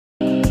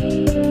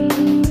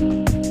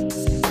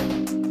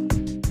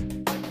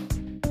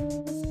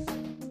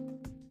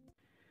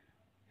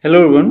Hello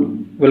everyone,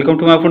 welcome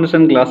to my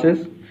foundation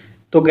classes.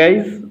 तो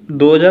guys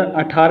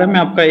 2018 में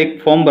आपका एक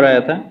फॉर्म भराया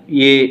था,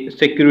 ये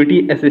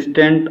सिक्योरिटी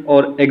असिस्टेंट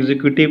और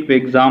एग्जीक्यूटिव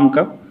एग्ज़ाम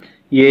का।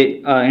 ये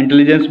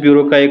इंटेलिजेंस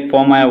ब्यूरो का एक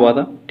फॉर्म आया हुआ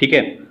था। ठीक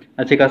है,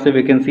 अच्छे खासे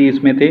वैकेंसी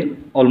इसमें थे,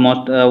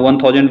 ऑलमोस्ट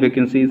 1000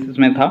 वैकेंसी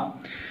इसमें था,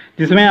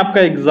 जिसमें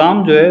आपका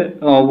एग्ज़ाम जो है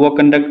वो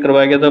कंडक्ट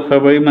करवाया गया था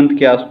फरवरी मंथ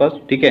के आसपास।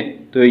 ठीक है,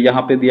 तो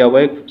यहाँ पे दिया हुआ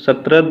है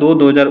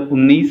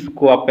 17/2/2019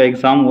 को आपका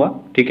एग्ज़ाम हुआ।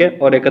 ठीक है,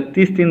 और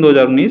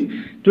 31/3/2019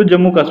 जो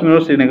जम्मू कश्मीर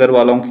और श्रीनगर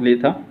वालों के लिए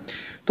था।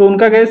 तो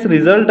उनका गैस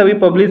रिजल्ट अभी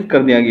पब्लिश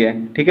कर दिया गया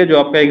है। ठीक है, जो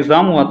आपका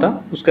एग्ज़ाम हुआ था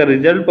उसका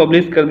रिजल्ट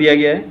पब्लिश कर दिया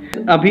गया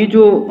है। अभी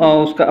जो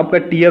उसका आपका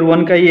टीयर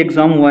 1 का ही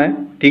एग्ज़ाम हुआ है।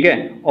 ठीक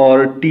है,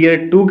 और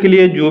टीयर 2 के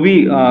लिए जो भी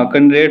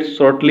कैंडिडेट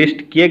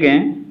शॉर्टलिस्ट किए गए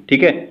हैं,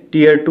 ठीक है,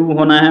 टीयर 2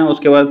 होना है,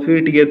 उसके बाद फिर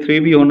टीयर 3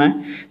 भी होना है।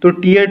 तो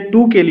टीयर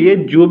 2 के लिए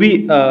जो भी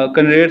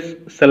कैंडिडेट्स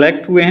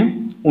सेलेक्ट हुए हैं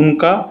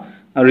उनका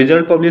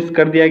रिजल्ट पब्लिश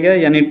कर दिया गया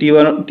है, यानी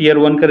टीयर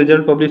 1 का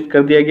रिजल्ट पब्लिश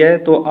कर दिया गया है।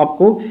 तो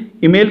आपको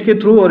ईमेल के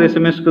थ्रू और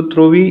एसएमएस के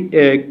थ्रू भी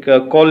एक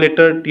कॉल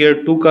लेटर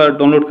टीयर 2 का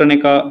डाउनलोड करने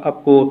का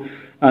आपको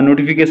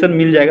नोटिफिकेशन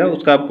मिल जाएगा,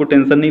 उसका आपको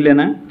टेंशन नहीं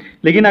लेना है।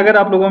 लेकिन अगर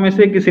आप लोगों में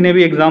से किसी ने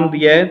भी एग्जाम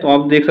दिया है तो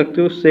आप देख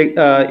सकते हो उससे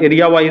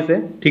एरिया वाइज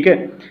है। ठीक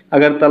है,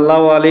 अगर तल्ला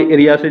वाले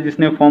एरिया से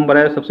जिसने फॉर्म भरा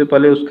है सबसे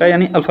पहले उसका,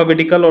 यानी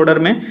अल्फाबेटिकल ऑर्डर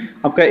में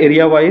आपका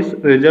एरिया वाइज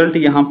रिजल्ट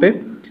यहाँ पे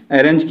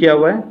अरेंज किया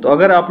हुआ है। तो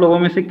अगर आप लोगों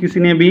में से किसी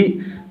ने भी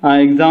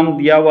एग्ज़ाम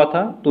दिया हुआ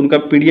था तो उनका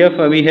पीडीएफ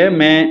अभी है,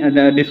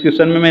 मैं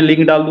डिस्क्रिप्शन में मैं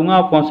लिंक डाल दूंगा,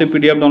 आप वहाँ से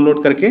पीडीएफ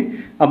डाउनलोड करके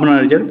अपना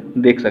रिजल्ट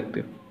देख सकते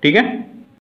हो। ठीक है।